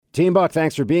Team Buck,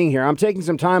 thanks for being here. I'm taking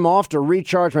some time off to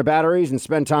recharge my batteries and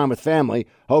spend time with family.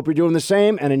 Hope you're doing the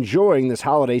same and enjoying this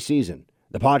holiday season.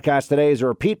 The podcast today is a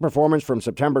repeat performance from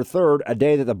September 3rd, a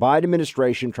day that the Biden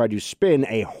administration tried to spin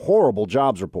a horrible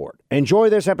jobs report. Enjoy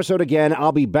this episode again.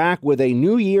 I'll be back with a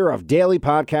new year of daily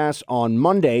podcasts on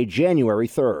Monday, January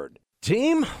 3rd.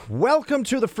 Team, welcome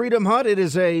to the Freedom Hut. It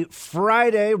is a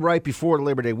Friday right before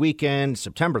Labor Day weekend,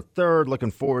 September 3rd.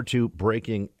 Looking forward to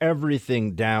breaking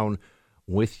everything down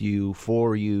with you,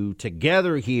 for you,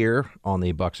 together here on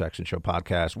the Buck Sexton Show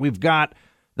podcast. We've got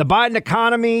the Biden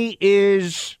economy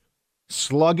is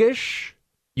sluggish.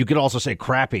 You could also say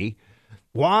crappy.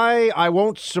 Why I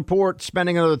won't support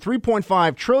spending another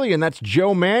 $3.5 trillion. That's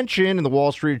Joe Manchin in the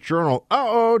Wall Street Journal.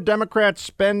 Democrats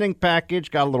spending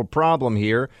package got a little problem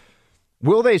here.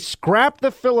 Will they scrap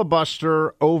the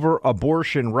filibuster over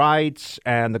abortion rights?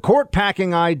 And the court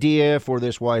packing idea for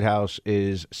this White House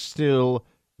is still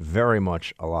very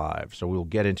much alive. So we'll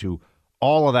get into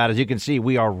all of that. As you can see,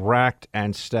 we are racked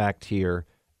and stacked here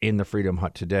in the Freedom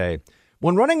Hut today.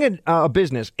 When running a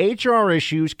business, HR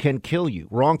issues can kill you.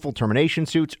 Wrongful termination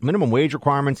suits, minimum wage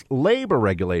requirements, labor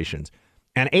regulations,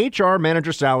 and HR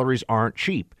manager salaries aren't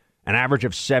cheap, an average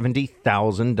of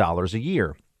 $70,000 a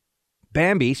year.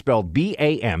 Bambee, spelled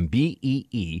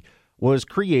B-A-M-B-E-E, was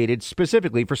created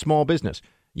specifically for small business.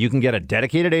 You can get a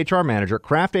dedicated HR manager,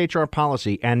 craft HR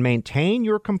policy, and maintain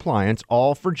your compliance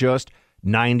all for just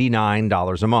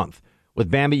 $99 a month. With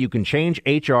Bambee, you can change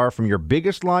HR from your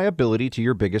biggest liability to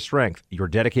your biggest strength. Your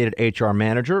dedicated HR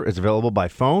manager is available by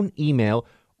phone, email,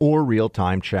 or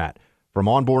real-time chat. From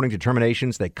onboarding to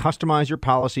terminations, they customize your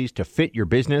policies to fit your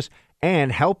business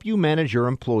and help you manage your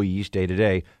employees day to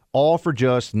day, all for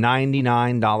just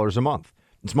 $99 a month.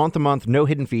 It's month to month, no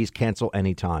hidden fees, cancel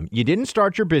anytime. You didn't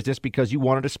start your business because you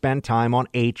wanted to spend time on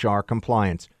HR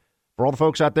compliance. For all the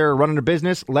folks out there running a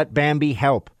business, let Bambee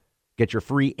help. Get your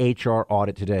free HR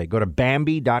audit today. Go to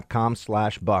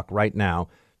Bambee.com/buck right now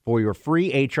for your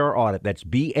free HR audit. That's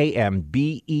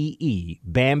B-A-M-B-E-E,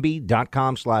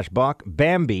 Bambee.com/buck,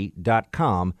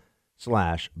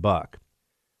 Bambee.com/buck.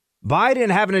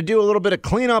 Biden having to do a little bit of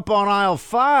cleanup on aisle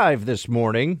 5 this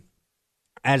morning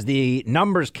as the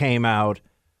numbers came out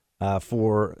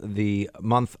for the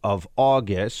month of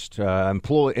August. Job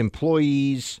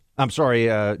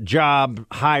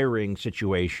hiring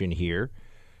situation here.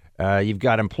 You've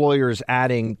got employers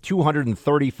adding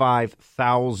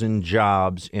 235,000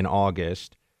 jobs in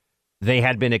August. They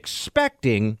had been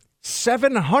expecting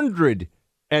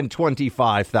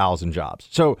 725,000 jobs.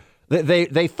 So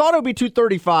they thought it would be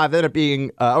 235, ended up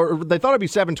being, or they thought it would be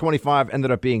 725,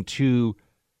 ended up being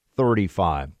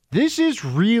 235. This is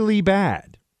really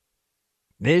bad.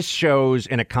 This shows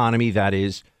an economy that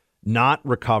is not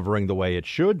recovering the way it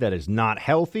should, that is not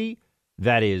healthy,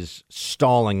 that is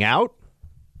stalling out.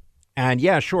 And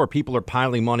yeah, sure, people are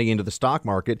piling money into the stock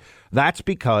market. That's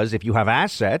because if you have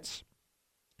assets,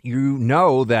 you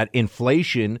know that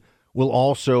inflation will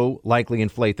also likely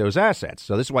inflate those assets.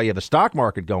 So this is why you have the stock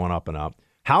market going up and up,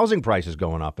 housing prices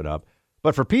going up and up.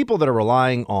 But for people that are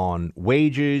relying on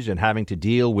wages and having to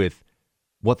deal with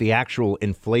what the actual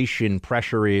inflation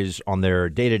pressure is on their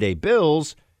day-to-day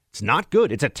bills, it's not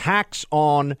good. It's a tax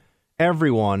on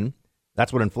everyone.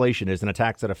 That's what inflation is, and a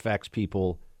tax that affects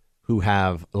people who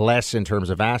have less in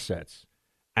terms of assets.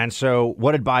 And so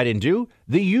what did Biden do?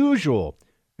 The usual.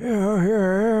 I'm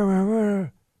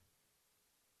gonna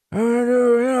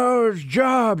do, it's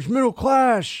jobs, middle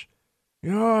class.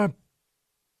 I'm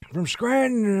from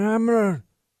Scranton, and I'm going to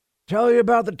tell you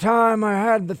about the time I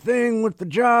had the thing with the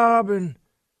job and,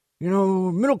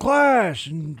 middle class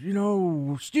and,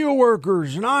 steel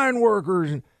workers and iron workers.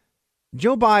 And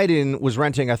Joe Biden was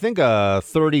renting, I think, a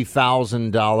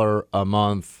 $30,000 a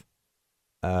month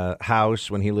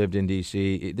house when he lived in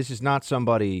D.C. This is not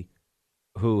somebody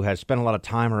who has spent a lot of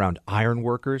time around iron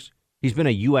workers. He's been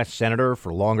a U.S. senator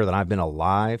for longer than I've been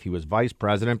alive. He was vice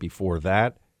president before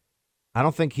that. I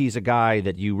don't think he's a guy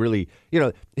that you really,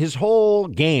 his whole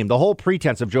game, the whole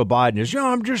pretense of Joe Biden is,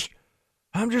 I'm just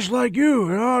like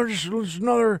you, just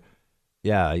another.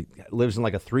 Yeah, he lives in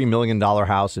like a $3 million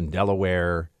house in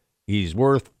Delaware. He's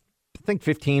worth, I think,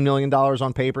 $15 million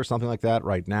on paper, something like that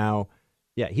right now.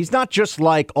 Yeah, he's not just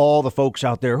like all the folks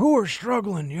out there who are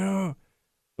struggling,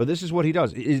 But this is what he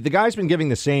does. The guy's been giving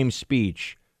the same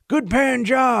speech. Good paying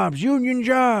jobs, union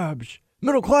jobs,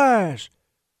 middle class,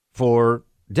 for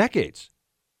decades.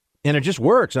 And it just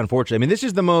works, unfortunately. I mean, this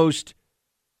is the most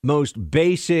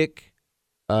basic,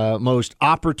 most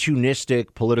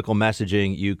opportunistic political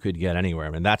messaging you could get anywhere. I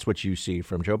mean, that's what you see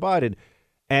from Joe Biden.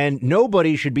 And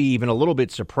nobody should be even a little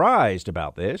bit surprised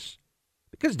about this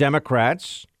because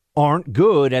Democrats aren't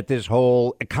good at this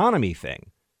whole economy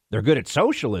thing. They're good at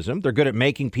socialism. They're good at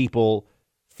making people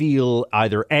feel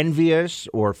either envious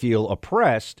or feel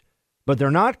oppressed, but they're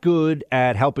not good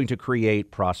at helping to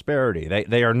create prosperity.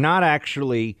 They are not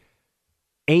actually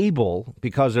able,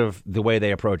 because of the way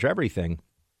they approach everything,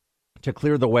 to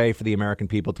clear the way for the American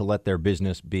people to let their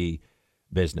business be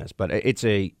business. But it's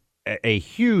a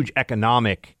huge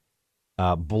economic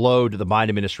blow to the Biden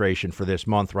administration for this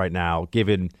month right now,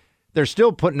 given they're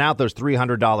still putting out those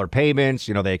 $300 payments.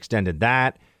 You know, they extended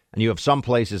that. And you have some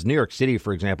places, New York City,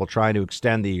 for example, trying to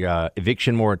extend the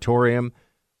eviction moratorium.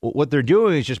 What they're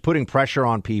doing is just putting pressure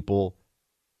on people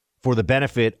for the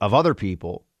benefit of other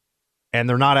people. And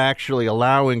they're not actually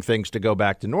allowing things to go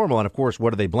back to normal. And of course,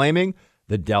 what are they blaming?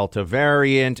 The Delta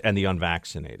variant and the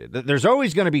unvaccinated. There's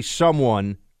always going to be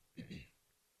someone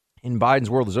in Biden's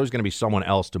world. There's always going to be someone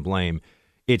else to blame.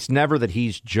 It's never that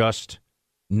he's just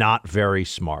not very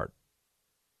smart.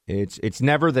 It's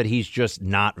never that he's just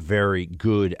not very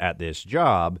good at this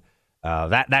job.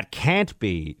 That can't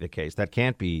be the case. That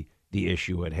can't be the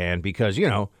issue at hand because, you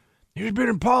know, he's been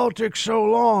in politics so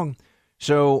long.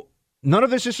 So none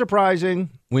of this is surprising.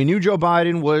 We knew Joe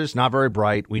Biden was not very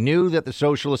bright. We knew that the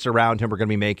socialists around him were going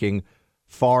to be making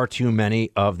far too many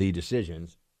of the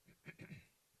decisions.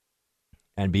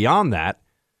 And beyond that,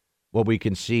 what we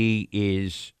can see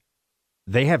is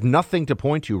they have nothing to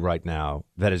point to right now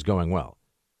that is going well.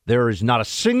 There is not a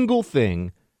single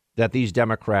thing that these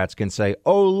Democrats can say,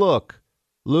 oh, look at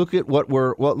look at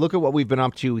what we've been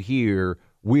up to here.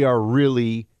 We are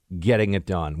really getting it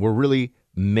done. We're really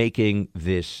making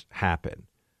this happen.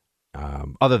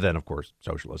 Other than, of course,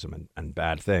 socialism and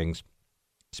bad things.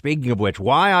 Speaking of which,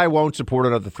 why I won't support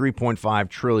another $3.5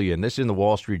 trillion. This is in the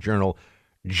Wall Street Journal.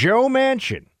 Joe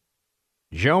Manchin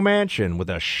with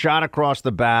a shot across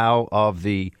the bow of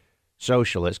the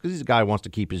socialists, because this guy who wants to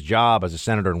keep his job as a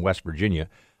senator in West Virginia.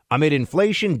 Amid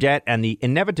inflation, debt, and the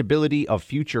inevitability of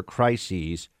future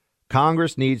crises,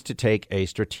 Congress needs to take a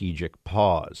strategic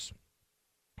pause.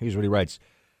 Here's what he writes.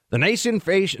 The nation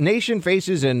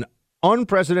faces an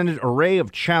unprecedented array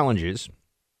of challenges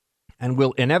and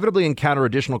will inevitably encounter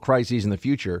additional crises in the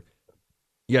future.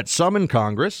 Yet some in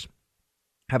Congress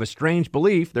have a strange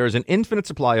belief there is an infinite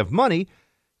supply of money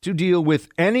to deal with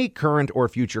any current or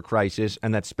future crisis,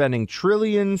 and that spending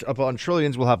trillions upon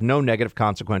trillions will have no negative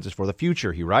consequences for the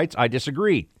future, he writes. I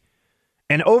disagree.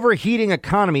 An overheating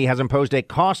economy has imposed a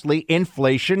costly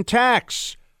inflation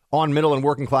tax on middle and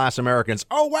working class Americans.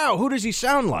 Oh, wow. Who does he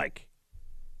sound like?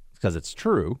 Because it's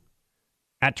true.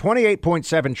 At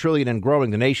 $28.7 trillion and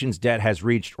growing, the nation's debt has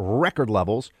reached record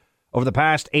levels. Over the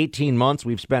past 18 months,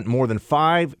 we've spent more than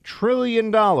 $5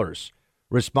 trillion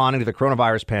responding to the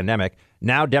coronavirus pandemic.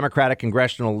 Now, Democratic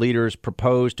congressional leaders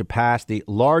propose to pass the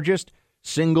largest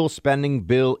single spending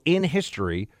bill in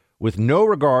history with no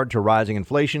regard to rising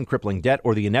inflation, crippling debt,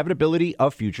 or the inevitability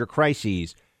of future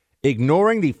crises.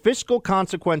 Ignoring the fiscal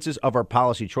consequences of our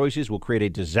policy choices will create a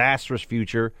disastrous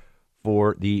future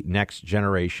for the next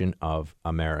generation of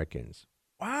Americans.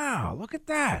 Wow, look at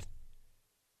that.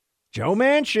 Joe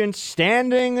Manchin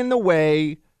standing in the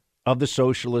way of the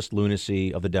socialist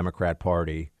lunacy of the Democrat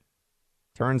Party.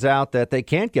 Turns out that they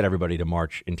can't get everybody to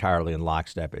march entirely in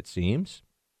lockstep, it seems.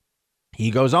 He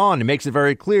goes on and makes it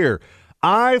very clear.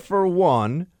 I, for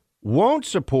one, won't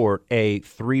support a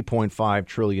 $3.5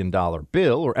 trillion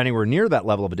bill or anywhere near that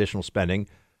level of additional spending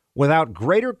without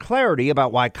greater clarity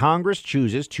about why Congress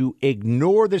chooses to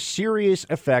ignore the serious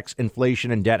effects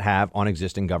inflation and debt have on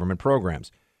existing government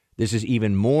programs. This is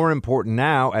even more important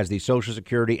now as the Social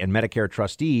Security and Medicare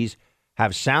trustees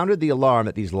have sounded the alarm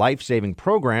that these life-saving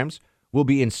programs will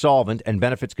be insolvent and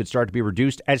benefits could start to be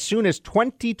reduced as soon as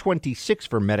 2026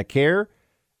 for Medicare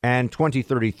and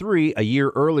 2033, a year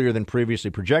earlier than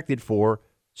previously projected for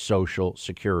Social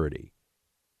Security.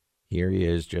 Here he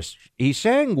is he's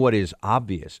saying what is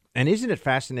obvious. And isn't it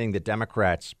fascinating that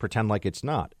Democrats pretend like it's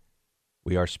not?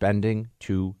 We are spending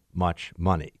too much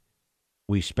money.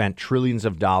 We spent trillions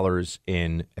of dollars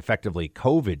in effectively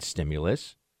COVID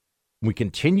stimulus. We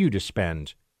continue to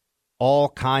spend all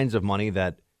kinds of money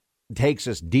that takes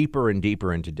us deeper and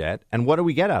deeper into debt. And what do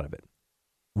we get out of it?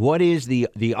 What is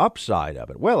the upside of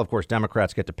it? Well, of course,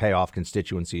 Democrats get to pay off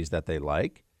constituencies that they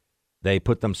like. They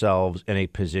put themselves in a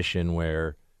position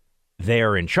where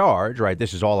they're in charge, right?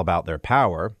 This is all about their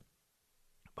power.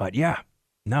 But yeah,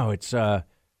 no, it's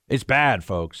bad,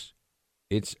 folks.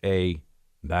 It's a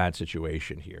bad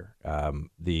situation here.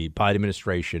 The Biden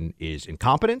administration is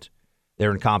incompetent.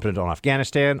 They're incompetent on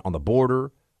Afghanistan, on the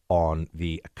border, on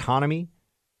the economy,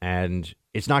 and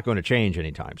it's not going to change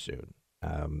anytime soon.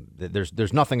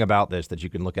 There's nothing about this that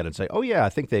you can look at and say, oh, yeah, I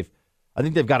think they've I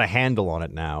think they've got a handle on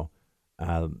it now.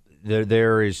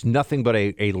 There is nothing but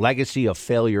a legacy of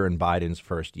failure in Biden's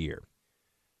first year.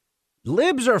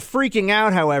 Libs are freaking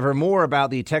out, however, more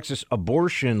about the Texas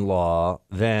abortion law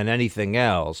than anything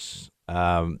else.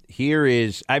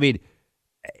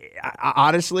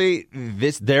 Honestly,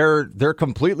 they're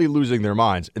completely losing their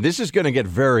minds. This is going to get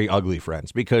very ugly,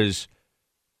 friends, because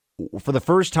for the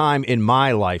first time in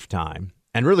my lifetime,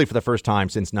 and really for the first time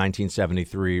since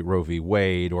 1973 Roe v.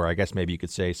 Wade, or I guess maybe you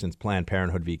could say since Planned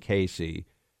Parenthood v. Casey,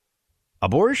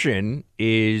 abortion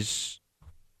is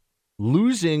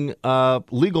losing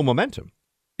legal momentum.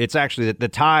 It's actually that the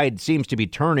tide seems to be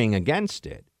turning against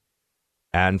it.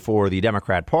 And for the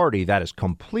Democrat Party, that is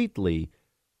completely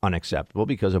unacceptable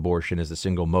because abortion is the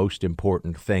single most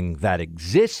important thing that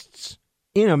exists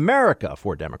in America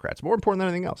for Democrats, more important than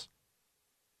anything else.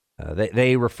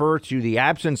 They refer to the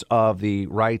absence of the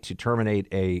right to terminate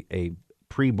a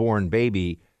preborn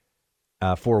baby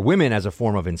for women as a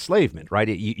form of enslavement, right?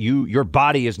 Your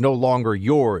body is no longer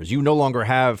yours. You no longer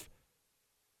have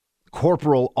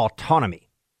corporal autonomy.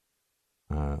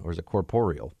 Or is it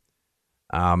corporeal?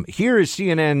 Here is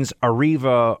CNN's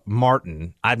Ariva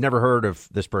Martin. I've never heard of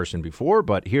this person before,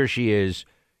 but here she is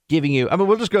giving you,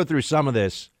 we'll just go through some of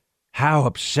this. How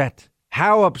upset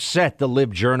the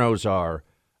lib journos are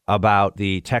about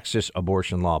the Texas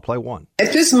abortion law. Play one.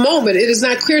 At this moment, it is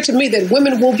not clear to me that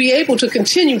women will be able to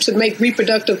continue to make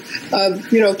reproductive,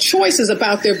 choices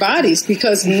about their bodies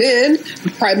because men,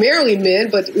 primarily men,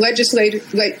 but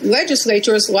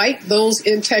legislatures like those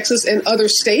in Texas and other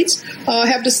states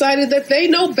have decided that they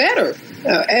know better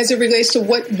as it relates to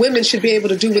what women should be able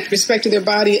to do with respect to their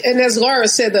body. And as Laura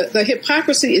said, the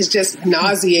hypocrisy is just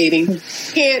nauseating. You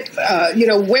can't,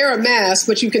 wear a mask,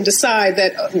 but you can decide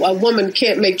that a woman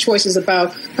can't make choices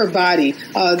about her body.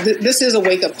 This is a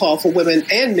wake-up call for women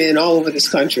and men all over this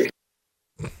country.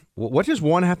 What does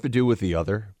one have to do with the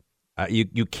other?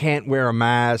 You can't wear a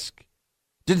mask.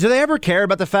 Do they ever care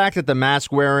about the fact that the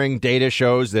mask wearing data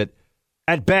shows that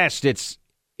at best it's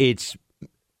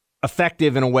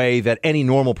effective in a way that any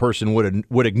normal person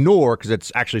would ignore because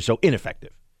it's actually so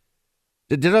ineffective?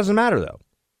 It doesn't matter, though.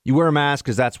 You wear a mask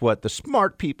because that's what the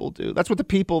smart people do. That's what the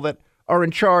people that are in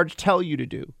charge tell you to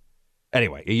do.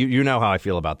 Anyway, you know how I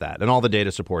feel about that. And all the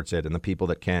data supports it. And the people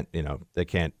that can't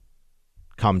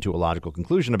come to a logical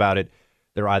conclusion about it,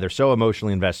 they're either so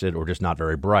emotionally invested or just not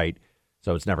very bright.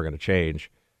 So it's never going to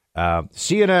change.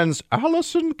 CNN's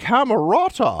Alison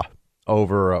Camerata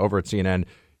over at CNN,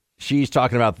 she's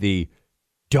talking about the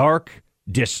dark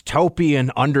dystopian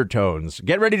undertones.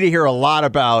 Get ready to hear a lot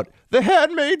about The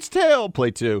Handmaid's Tale.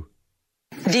 Play two.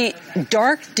 The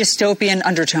dark dystopian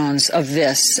undertones of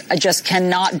this just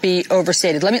cannot be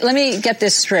overstated. Let me get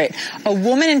this straight. A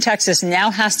woman in Texas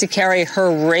now has to carry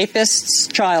her rapist's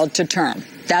child to term.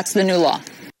 That's the new law.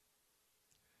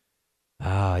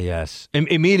 Ah, yes.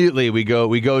 Immediately we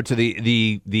go to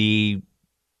the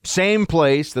same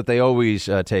place that they always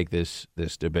take this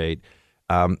debate.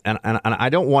 And I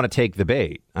don't want to take the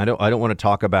bait. I don't want to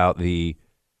talk about the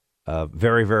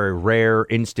very, very rare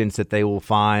instance that they will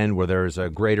find where there's a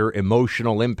greater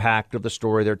emotional impact of the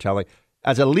story they're telling.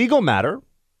 As a legal matter,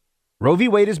 Roe v.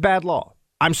 Wade is bad law.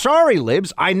 I'm sorry,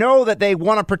 libs. I know that they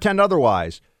want to pretend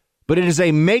otherwise, but it is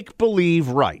a make-believe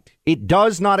right. It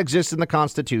does not exist in the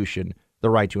Constitution, the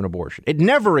right to an abortion. It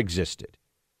never existed.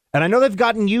 And I know they've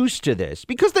gotten used to this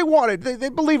because they want it. They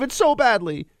believe it so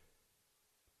badly.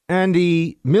 And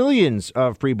the millions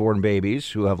of preborn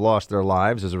babies who have lost their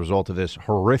lives as a result of this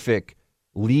horrific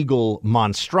legal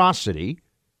monstrosity,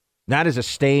 that is a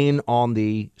stain on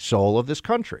the soul of this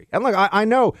country. And look, I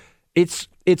know it's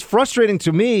frustrating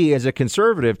to me as a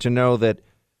conservative to know that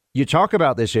you talk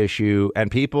about this issue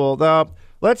and people,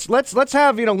 let's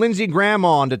have, Lindsey Graham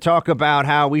on to talk about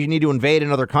how we need to invade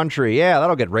another country. Yeah,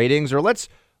 that'll get ratings. Or let's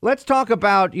talk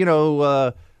about,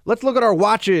 let's look at our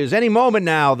watches. Any moment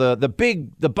now,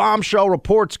 the bombshell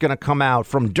report's going to come out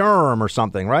from Durham or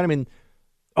something, right? I mean,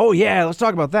 oh, yeah, let's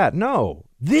talk about that. No,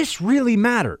 this really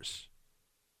matters.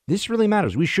 This really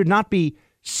matters. We should not be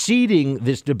ceding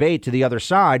this debate to the other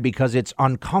side because it's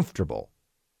uncomfortable.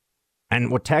 And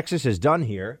what Texas has done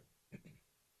here,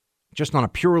 just on a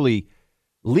purely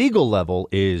legal level,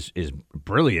 is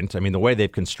brilliant. I mean, the way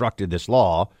they've constructed this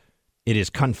law, it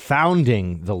is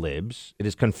confounding the libs. It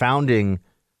is confounding,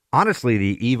 honestly,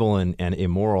 the evil and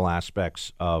immoral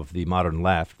aspects of the modern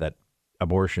left that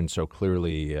abortion so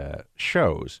clearly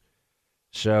shows.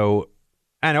 So,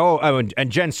 and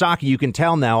Jen Psaki, you can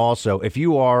tell now also, if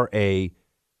you are a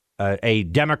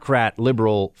Democrat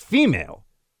liberal female,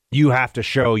 you have to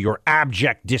show your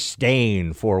abject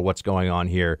disdain for what's going on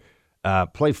here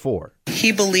Play 4.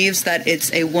 He believes that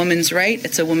it's a woman's right,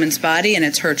 it's a woman's body, and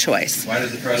it's her choice. Who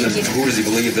does he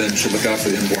believe then should look out for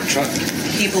the unborn child?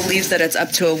 He believes that it's up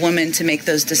to a woman to make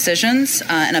those decisions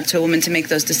and up to a woman to make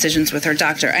those decisions with her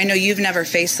doctor. I know you've never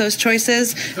faced those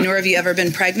choices, nor have you ever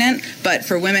been pregnant, but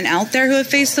for women out there who have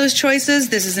faced those choices,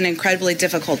 this is an incredibly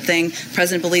difficult thing. The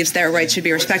president believes their rights should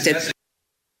be respected.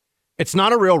 It's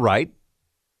not a real right.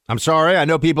 I'm sorry. I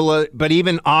know people, but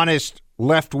even honest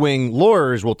left-wing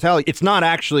lawyers will tell you it's not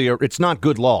actually, it's not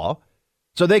good law.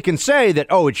 So they can say that,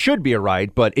 oh, it should be a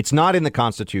right, but it's not in the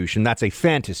Constitution. That's a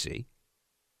fantasy.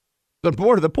 But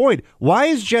more to the point, why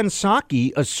is Jen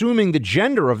Psaki assuming the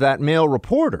gender of that male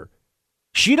reporter?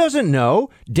 She doesn't know.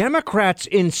 Democrats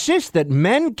insist that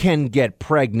men can get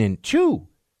pregnant too.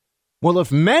 Well,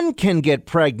 if men can get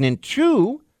pregnant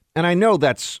too, and I know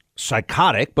that's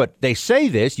psychotic, but they say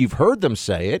this, you've heard them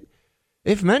say it.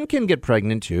 If men can get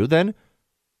pregnant too, then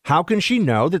how can she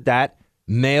know that that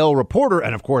male reporter,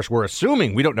 and of course we're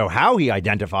assuming, we don't know how he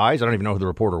identifies, I don't even know who the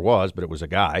reporter was, but it was a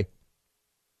guy.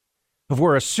 If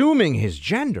we're assuming his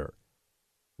gender,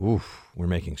 we're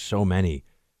making so many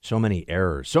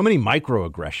errors, so many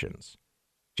microaggressions.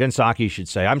 Jen Psaki should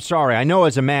say, I'm sorry, I know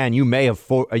as a man you may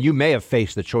have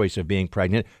faced the choice of being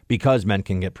pregnant because men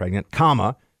can get pregnant,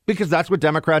 comma, because that's what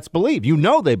Democrats believe. You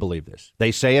know they believe this.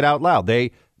 They say it out loud.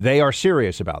 They are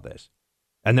serious about this.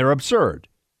 And they're absurd.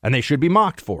 And they should be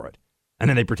mocked for it. And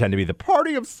then they pretend to be the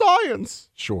party of science.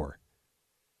 Sure.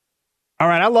 All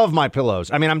right, I love my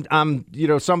pillows. I mean, I'm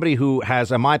somebody who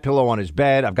has a My Pillow on his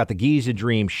bed. I've got the Giza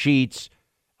Dream sheets.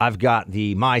 I've got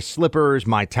the My Slippers,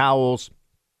 my towels.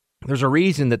 There's a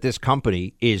reason that this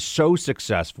company is so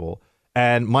successful.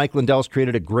 And Mike Lindell's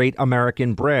created a great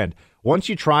American brand. Once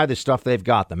you try the stuff they've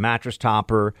got, the mattress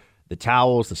topper, the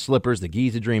towels, the slippers, the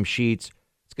Giza Dream sheets,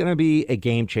 it's going to be a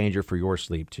game changer for your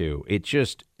sleep too. It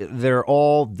just, they're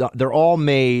all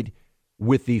made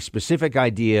with the specific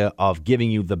idea of giving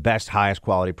you the best, highest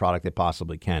quality product they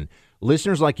possibly can.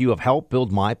 Listeners like you have helped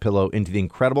build MyPillow into the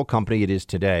incredible company it is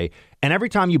today. And every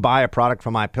time you buy a product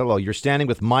from MyPillow, you're standing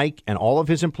with Mike and all of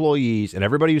his employees and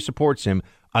everybody who supports him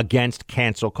against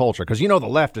cancel culture. Because the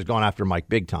left has gone after Mike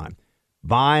big time.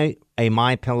 Buy a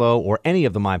MyPillow or any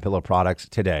of the MyPillow products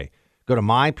today. Go to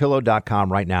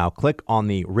MyPillow.com right now. Click on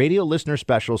the radio listener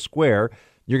special square.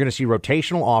 You're going to see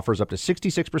rotational offers up to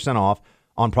 66% off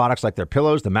on products like their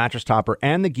pillows, the mattress topper,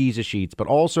 and the Giza sheets, but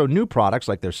also new products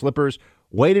like their slippers,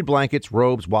 weighted blankets,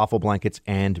 robes, waffle blankets,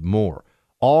 and more.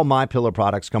 All MyPillow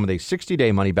products come with a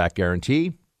 60-day money-back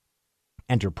guarantee.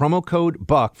 Enter promo code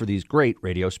BUCK for these great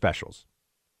radio specials.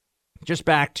 Just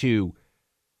back to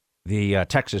the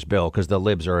Texas bill, because the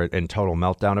libs are in total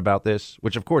meltdown about this,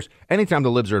 which, of course, anytime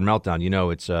the libs are in meltdown,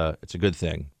 it's a good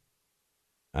thing.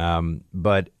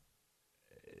 But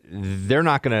they're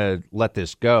not going to let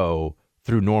this go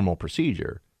through normal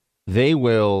procedure. They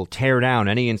will tear down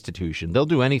any institution. They'll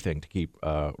do anything to keep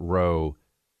Roe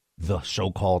the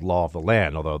so-called law of the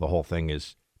land, although the whole thing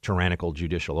is tyrannical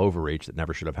judicial overreach that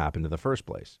never should have happened in the first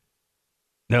place.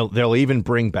 They'll even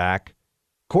bring back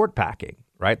court packing,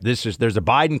 right? There's a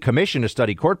Biden commission to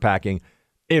study court packing.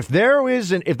 If there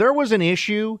was an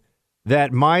issue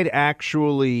that might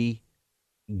actually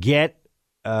get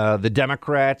the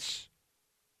Democrats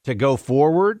to go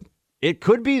forward, it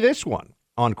could be this one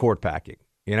on court packing.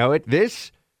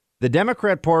 The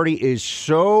Democrat Party is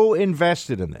so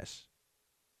invested in this.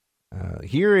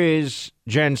 Here is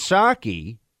Jen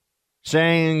Psaki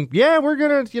saying, yeah, we're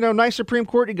going to, nice Supreme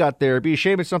Court you got there. It'd be a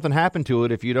shame if something happened to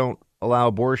it if you don't allow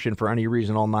abortion for any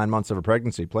reason all 9 months of a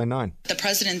pregnancy. Play 9. The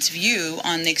president's view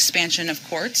on the expansion of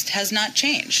courts has not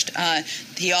changed.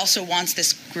 He also wants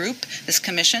this group, this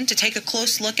commission, to take a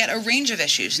close look at a range of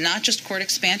issues, not just court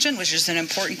expansion, which is an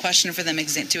important question for them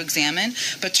to examine,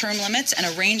 but term limits and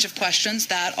a range of questions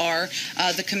that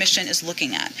the commission is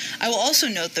looking at. I will also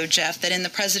note, though, Jeff, that in the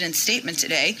president's statement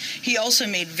today, he also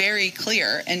made very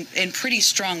clear and in pretty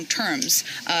strong terms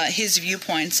his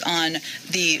viewpoints on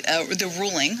the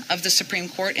ruling of the Supreme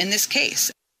Court in this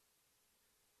case.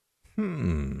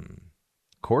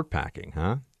 Court packing,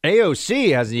 huh?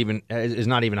 AOC is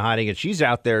not even hiding it. She's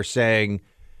out there saying,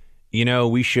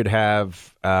 we should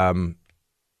have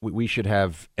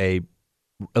a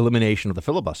elimination of the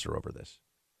filibuster over this.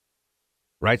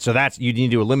 Right? So you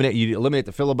need to eliminate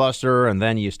the filibuster, and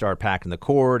then you start packing the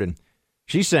court. And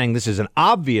she's saying this is an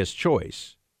obvious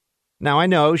choice. Now, I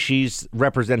know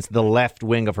represents the left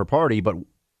wing of her party, but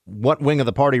what wing of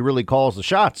the party really calls the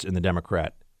shots in the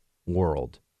Democrat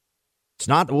world? It's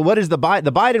not. Well, what is the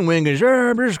Biden wing? Is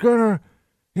I'm just gonna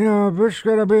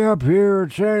be up here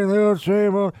and saying the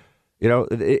same.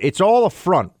 It's all a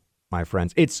front, my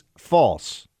friends. It's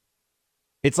false.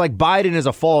 It's like Biden is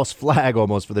a false flag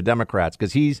almost for the Democrats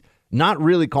because he's not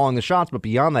really calling the shots. But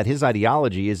beyond that, his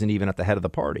ideology isn't even at the head of the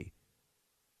party.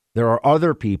 There are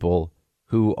other people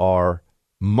who are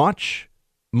much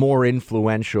more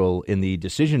influential in the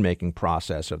decision-making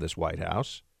process of this White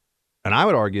House. And I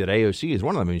would argue that AOC is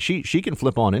one of them. I mean, she can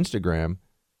flip on Instagram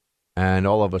and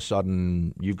all of a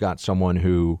sudden you've got someone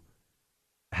who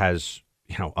has,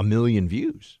 1 million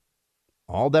views.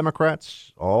 All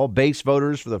Democrats, all base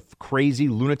voters for the crazy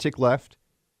lunatic left.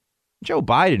 Joe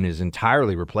Biden is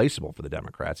entirely replaceable for the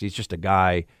Democrats. He's just a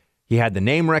guy. He had the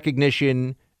name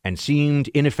recognition and seemed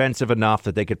inoffensive enough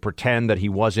that they could pretend that he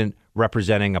wasn't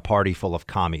representing a party full of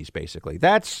commies, basically.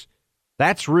 That's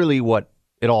really what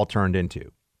it all turned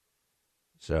into.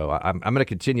 So I'm going to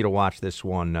continue to watch this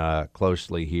one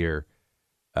closely here.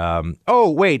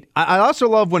 Wait. I also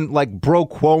love when, Bro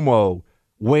Cuomo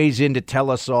weighs in to tell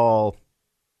us all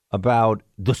about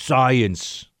the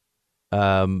science.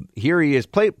 Here he is.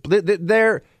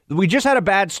 We just had a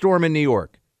bad storm in New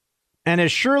York. And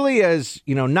as surely as,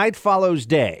 night follows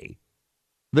day,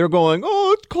 they're going,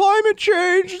 oh, it's climate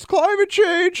change. It's climate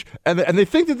change. And they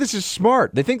think that this is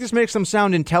smart. They think this makes them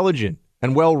sound intelligent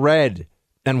and well-read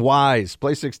and wise.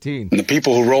 Play 16. And the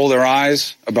people who roll their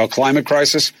eyes about climate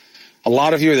crisis, a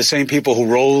lot of you are the same people who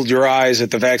rolled your eyes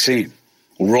at the vaccine,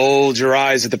 who rolled your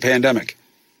eyes at the pandemic.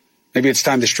 Maybe it's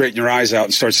time to straighten your eyes out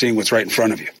and start seeing what's right in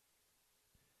front of you.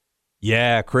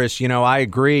 Yeah, Chris, I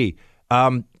agree.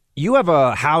 You have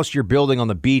a house you're building on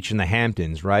the beach in the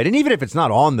Hamptons, right? And even if it's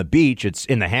not on the beach, it's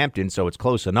in the Hamptons, so it's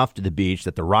close enough to the beach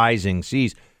that the rising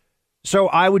seas. So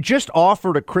I would just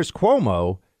offer to Chris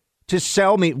Cuomo to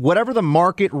sell me whatever the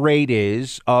market rate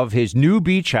is of his new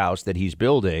beach house that he's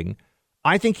building.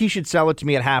 I think he should sell it to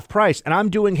me at half price. And I'm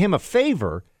doing him a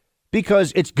favor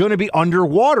because it's going to be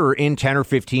underwater in 10 or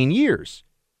 15 years.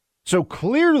 So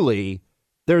clearly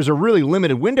there's a really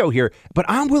limited window here, but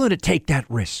I'm willing to take that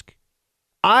risk.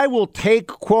 I will take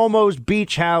Cuomo's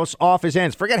beach house off his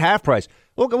hands. Forget half price.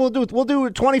 We'll do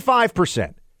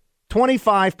 25%.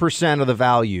 25% of the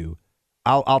value.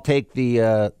 I'll take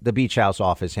the beach house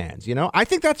off his hands. I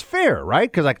think that's fair,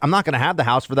 right? Because I'm not going to have the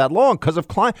house for that long because of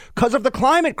the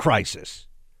climate crisis.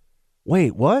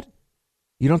 Wait, what?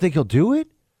 You don't think he'll do it?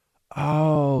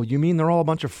 Oh, you mean they're all a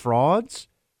bunch of frauds?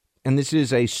 And this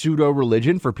is a pseudo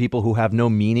religion for people who have no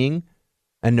meaning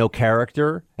and no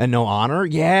character and no honor?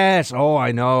 Yes. Oh,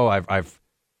 I know. I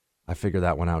figured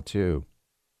that one out too.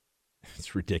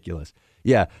 It's ridiculous.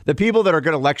 Yeah, the people that are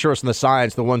going to lecture us on the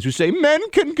science, the ones who say men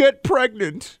can get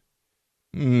pregnant.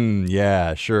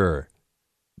 Yeah, sure.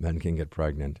 Men can get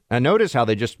pregnant. And notice how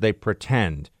they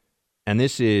pretend. And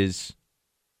this is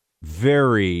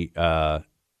very,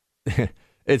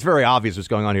 it's very obvious what's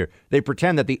going on here. They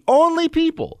pretend that the only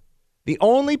people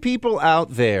out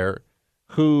there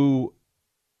who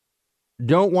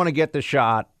don't want to get the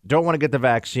shot, don't want to get the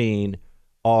vaccine,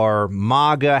 are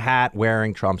MAGA hat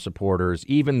wearing Trump supporters,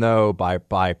 even though by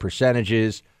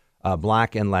percentages,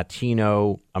 Black and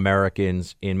Latino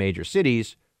Americans in major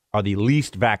cities are the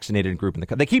least vaccinated group in the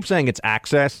country. They keep saying it's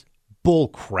access. Bull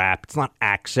crap. It's not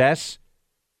access.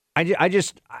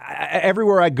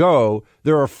 Everywhere I go,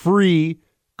 there are free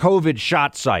COVID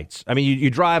shot sites. I mean, you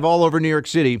drive all over New York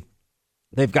City.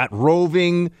 They've got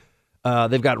roving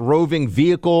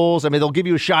vehicles. I mean, they'll give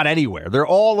you a shot anywhere. They're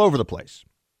all over the place.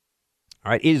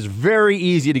 All right. It is very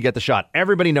easy to get the shot.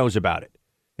 Everybody knows about it.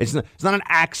 It's not an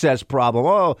access problem.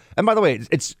 Oh, and by the way, I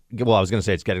was going to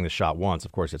say it's getting the shot once.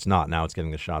 Of course, it's not. Now it's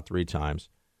getting the shot 3 times.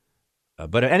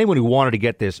 But anyone who wanted to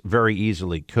get this very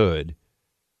easily could.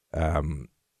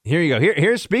 Here you go.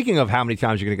 Here's speaking of how many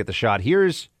times you're going to get the shot.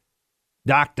 Here's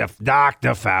Dr.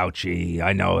 Fauci.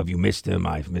 I know if you missed him,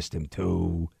 I've missed him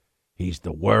too. He's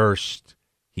the worst.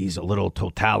 He's a little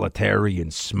totalitarian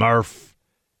smurf.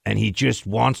 And he just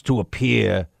wants to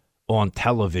appear on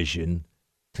television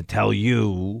to tell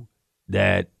you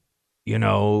that,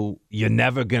 you're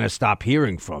never going to stop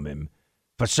hearing from him.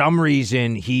 For some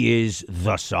reason, he is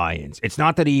the science. It's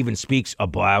not that he even speaks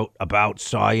about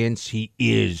science. He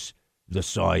is the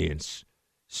science.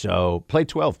 So play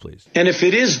 12, please. And if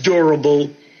it is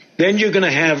durable, then you're going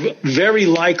to have very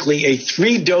likely a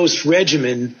 3-dose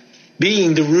regimen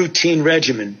being the routine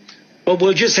regimen. But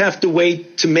we'll just have to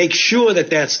wait to make sure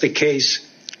that that's the case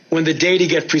when the data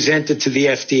get presented to the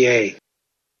FDA.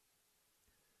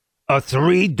 A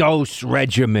 3-dose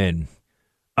regimen.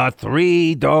 A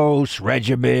 3-dose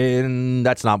regimen.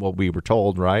 That's not what we were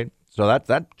told, right? So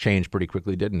that changed pretty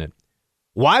quickly, didn't it?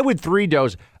 Why would 3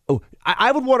 dose? Oh,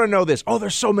 I would want to know this. Oh,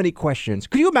 there's so many questions.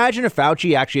 Could you imagine if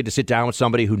Fauci actually had to sit down with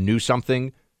somebody who knew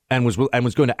something and was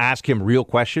going to ask him real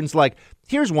questions. Like,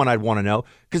 here's one I'd want to know,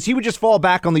 because he would just fall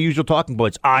back on the usual talking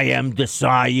points. I am the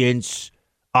science.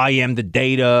 I am the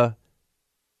data.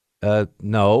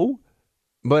 No.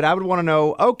 But I would want to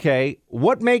know, okay,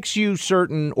 what makes you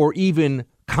certain or even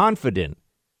confident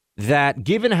that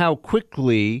given how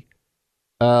quickly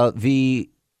the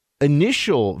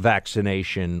initial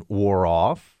vaccination wore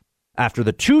off after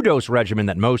the 2-dose regimen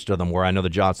that most of them were, I know the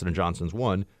Johnson & Johnson's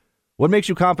one, what makes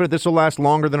you confident this will last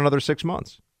longer than another 6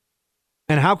 months?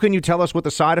 And how can you tell us what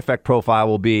the side effect profile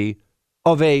will be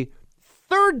of a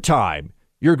third time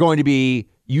you're going to be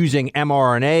using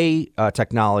mRNA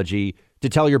technology to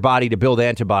tell your body to build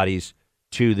antibodies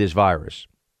to this virus?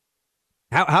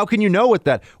 How can you know what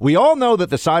that? We all know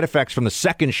that the side effects from the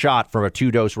second shot from a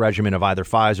 2-dose regimen of either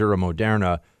Pfizer or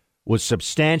Moderna was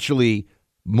substantially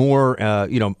more,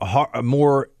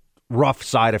 more rough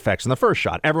side effects than the first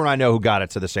shot. Everyone I know who got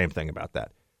it said the same thing about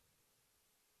that.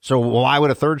 So why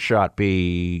would a third shot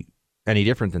be any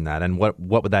different than that? And what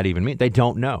would that even mean? They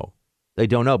don't know. They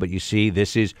don't know. But you see,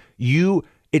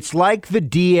 it's like the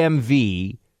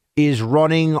DMV is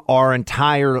running our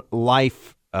entire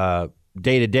life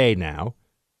day to day now,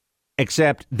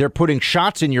 except they're putting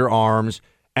shots in your arms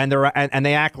and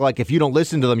they act like if you don't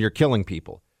listen to them, you're killing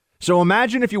people. So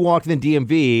imagine if you walked in the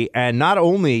DMV and not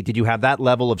only did you have that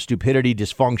level of stupidity,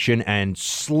 dysfunction, and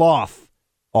sloth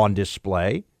on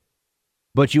display,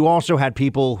 but you also had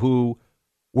people who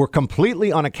were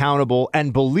completely unaccountable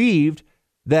and believed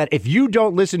that if you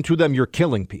don't listen to them, you're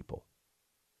killing people.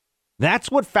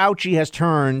 That's what Fauci has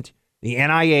turned the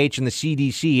NIH and the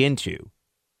CDC into.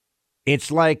 It's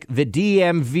like the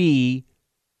DMV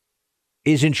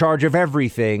is in charge of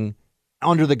everything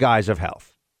under the guise of health.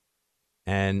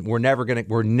 And we're never going to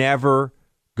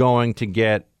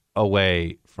get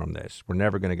away from this. We're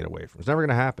never going to get away from it. It's never going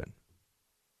to happen,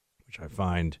 which I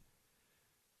find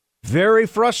very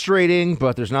frustrating,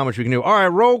 but there's not much we can do. All right,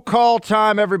 roll call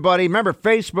time, everybody. Remember,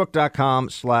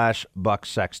 Facebook.com/Buck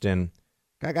Sexton.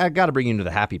 I got to bring you into the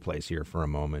happy place here for a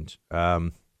moment.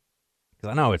 Because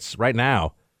I know it's right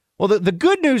now. Well, the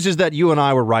good news is that you and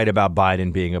I were right about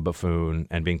Biden being a buffoon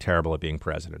and being terrible at being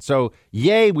president. So,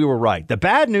 yay, we were right. The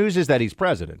bad news is that he's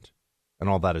president, and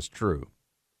all that is true.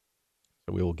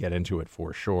 So we will get into it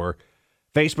for sure.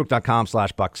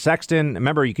 Facebook.com/Buck Sexton.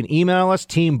 Remember, you can email us,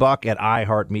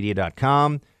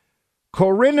 teambuck@iheartmedia.com.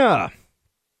 Corinna,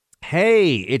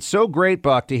 hey, it's so great,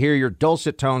 Buck, to hear your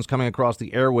dulcet tones coming across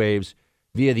the airwaves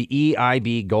via the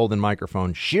EIB Golden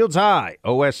Microphone. Shields high,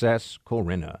 OSS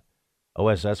Corinna.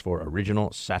 OSS for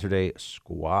Original Saturday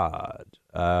Squad.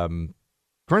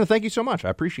 Corinna, thank you so much. I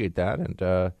appreciate that.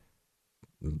 And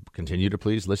continue to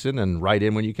please listen and write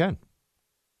in when you can.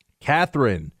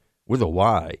 Catherine, with a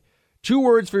Y. 2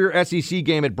 words for your SEC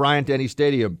game at Bryant-Denny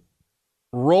Stadium.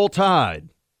 Roll Tide.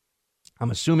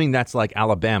 I'm assuming that's like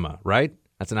Alabama, right?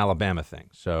 That's an Alabama thing.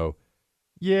 So,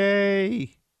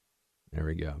 yay. There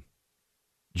we go.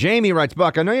 Jamie writes,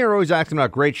 Buck, I know you're always asking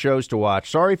about great shows to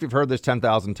watch. Sorry if you've heard this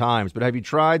 10,000 times, but have you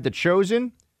tried The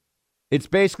Chosen? It's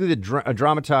basically a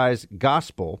dramatized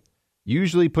gospel.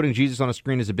 Usually putting Jesus on a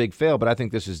screen is a big fail, but I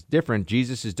think this is different.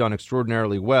 Jesus is done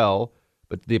extraordinarily well,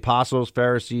 but the apostles,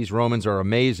 Pharisees, Romans are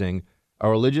amazing. A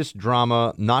religious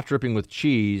drama, not dripping with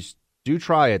cheese. Do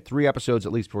try it. 3 episodes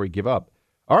at least before you give up.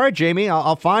 All right, Jamie,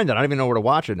 I'll find it. I don't even know where to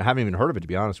watch it. I haven't even heard of it, to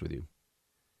be honest with you.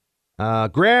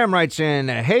 Graham writes in,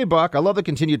 hey, Buck, I love the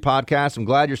continued podcast. I'm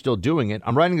glad you're still doing it.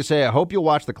 I'm writing to say I hope you'll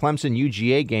watch the Clemson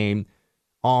UGA game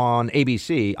on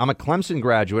ABC. I'm a Clemson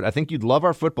graduate. I think you'd love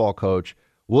our football coach.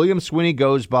 William Swinney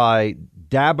goes by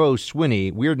Dabo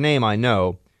Swinney. Weird name, I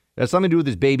know. It has something to do with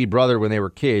his baby brother when they were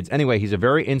kids. Anyway, he's a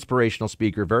very inspirational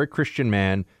speaker, very Christian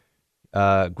man,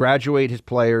 graduate his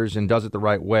players and does it the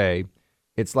right way.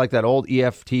 It's like that old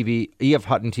E.F.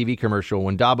 Hutton TV commercial.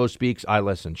 When Dabo speaks, I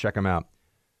listen. Check him out.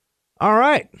 All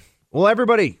right. Well,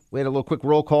 everybody, we had a little quick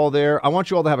roll call there. I want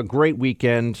you all to have a great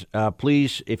weekend.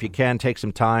 Please, if you can, take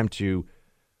some time to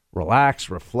relax,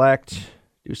 reflect,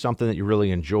 do something that you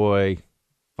really enjoy.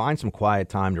 Find some quiet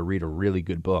time to read a really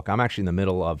good book. I'm actually in the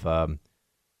middle of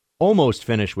almost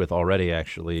finished with already,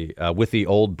 actually, with The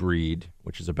Old Breed,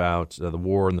 which is about the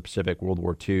war in the Pacific, World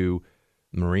War II,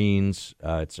 Marines.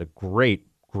 It's a great,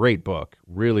 great book.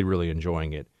 Really, really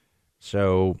enjoying it.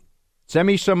 So send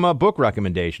me some book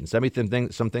recommendations. Send me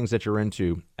some things that you're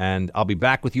into. And I'll be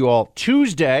back with you all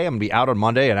Tuesday. I'm going to be out on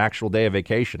Monday, an actual day of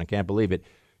vacation. I can't believe it.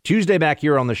 Tuesday back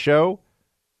here on the show.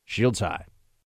 Shields high.